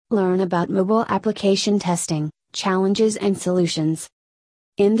Learn about mobile application testing, challenges and solutions.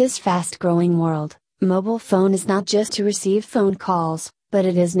 In this fast-growing world, mobile phone is not just to receive phone calls, but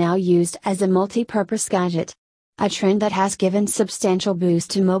it is now used as a multi-purpose gadget. A trend that has given substantial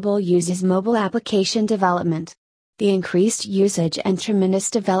boost to mobile use is mobile application development. The increased usage and tremendous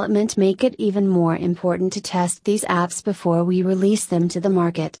development make it even more important to test these apps before we release them to the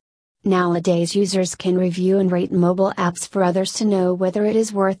market. Nowadays users can review and rate mobile apps for others to know whether it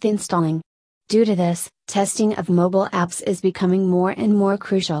is worth installing. Due to this, testing of mobile apps is becoming more and more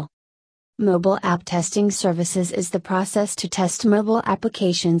crucial. Mobile app testing services is the process to test mobile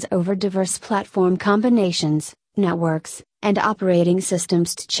applications over diverse platform combinations, networks, and operating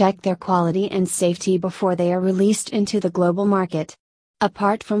systems to check their quality and safety before they are released into the global market.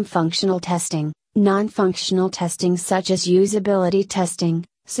 Apart from functional testing, non-functional testing such as usability testing,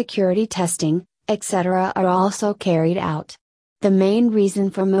 security testing, etc. are also carried out. The main reason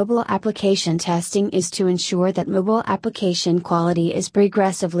for mobile application testing is to ensure that mobile application quality is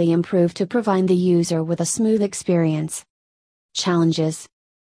progressively improved to provide the user with a smooth experience. Challenges.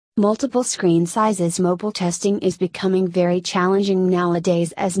 Multiple screen sizes. Mobile testing is becoming very challenging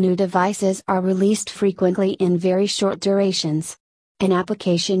nowadays as new devices are released frequently in very short durations. An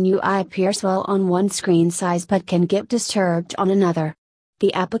application UI appears well on one screen size but can get disturbed on another.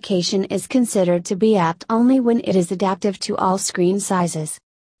 The application is considered to be apt only when it is adaptive to all screen sizes.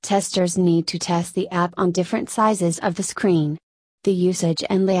 Testers need to test the app on different sizes of the screen. The usage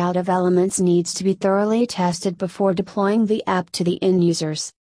and layout of elements needs to be thoroughly tested before deploying the app to the end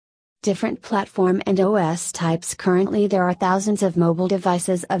users. Different platform and OS types. Currently there are thousands of mobile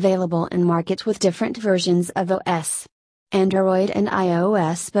devices available in market with different versions of OS. Android and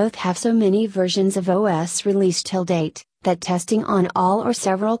iOS both have so many versions of OS released till date, that testing on all or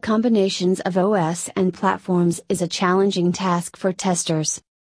several combinations of OS and platforms is a challenging task for testers.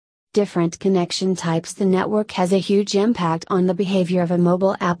 Different connection types. The network has a huge impact on the behavior of a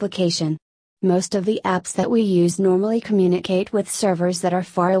mobile application. Most of the apps that we use normally communicate with servers that are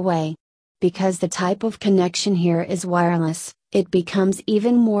far away. Because the type of connection here is wireless, it becomes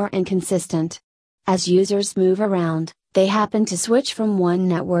even more inconsistent. As users move around, they happen to switch from one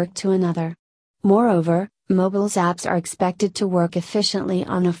network to another. Moreover, mobile's apps are expected to work efficiently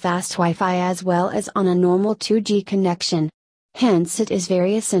on a fast Wi-Fi as well as on a normal 2G connection. Hence it is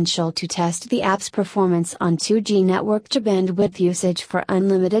very essential to test the app's performance on 2G network to bandwidth usage for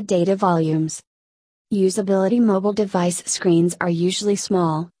unlimited data volumes. Usability. Mobile device screens are usually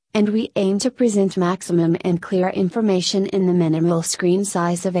small, and we aim to present maximum and clear information in the minimal screen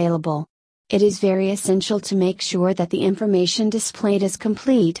size available. It is very essential to make sure that the information displayed is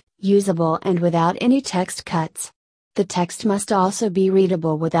complete, usable and without any text cuts. The text must also be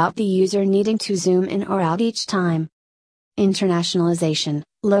readable without the user needing to zoom in or out each time. Internationalization,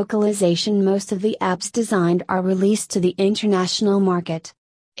 localization. Most of the apps designed are released to the international market.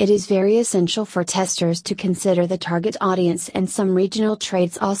 It is very essential for testers to consider the target audience and some regional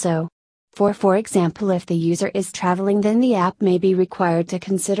traits also. For example, if the user is traveling, then the app may be required to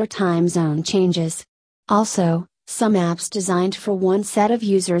consider time zone changes. Also, some apps designed for one set of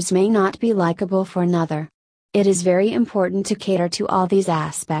users may not be likable for another. It is very important to cater to all these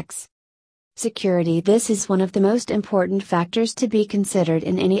aspects. Security. This is one of the most important factors to be considered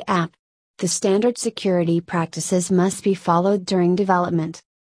in any app. The standard security practices must be followed during development.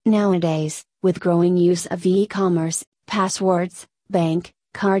 Nowadays, with growing use of e-commerce, passwords, bank,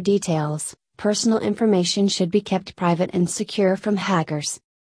 card details, personal information should be kept private and secure from hackers.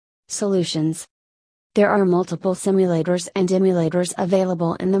 Solutions. There are multiple simulators and emulators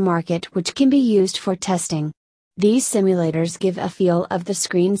available in the market which can be used for testing. These simulators give a feel of the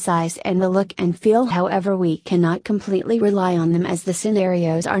screen size and the look and feel, however we cannot completely rely on them as the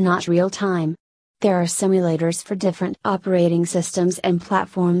scenarios are not real time. There are simulators for different operating systems and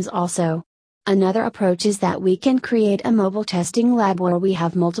platforms also. Another approach is that we can create a mobile testing lab where we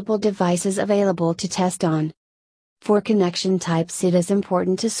have multiple devices available to test on. For connection types, it is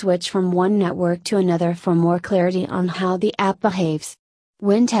important to switch from one network to another for more clarity on how the app behaves.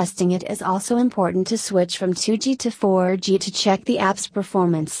 When testing, it is also important to switch from 2G to 4G to check the app's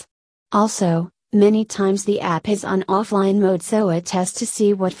performance. Also, many times the app is on offline mode, so a test to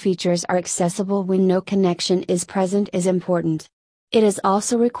see what features are accessible when no connection is present is important. It is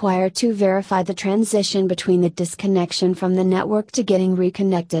also required to verify the transition between the disconnection from the network to getting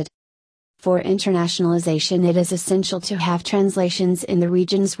reconnected. For internationalization, it is essential to have translations in the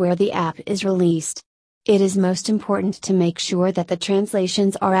regions where the app is released. It is most important to make sure that the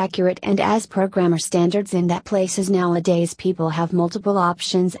translations are accurate and as programmer standards in that places. Nowadays people have multiple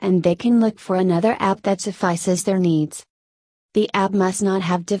options and they can look for another app that suffices their needs. The app must not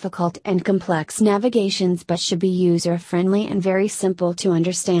have difficult and complex navigations but should be user-friendly and very simple to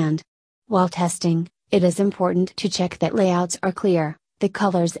understand. While testing, it is important to check that layouts are clear, the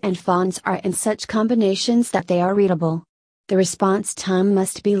colors and fonts are in such combinations that they are readable. The response time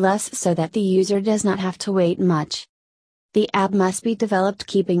must be less so that the user does not have to wait much. The app must be developed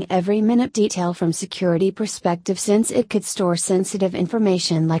keeping every minute detail from security perspective since it could store sensitive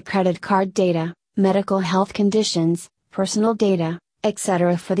information like credit card data, medical health conditions, personal data,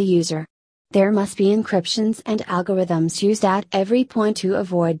 etc. for the user. There must be encryptions and algorithms used at every point to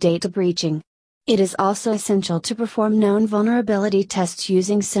avoid data breaching. It is also essential to perform known vulnerability tests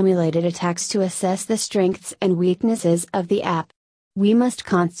using simulated attacks to assess the strengths and weaknesses of the app. We must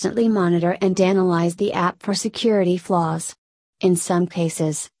constantly monitor and analyze the app for security flaws. In some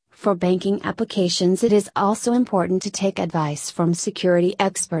cases, for banking applications, it is also important to take advice from security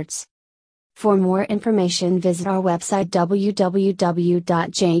experts. For more information, visit our website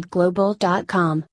www.jadeglobal.com.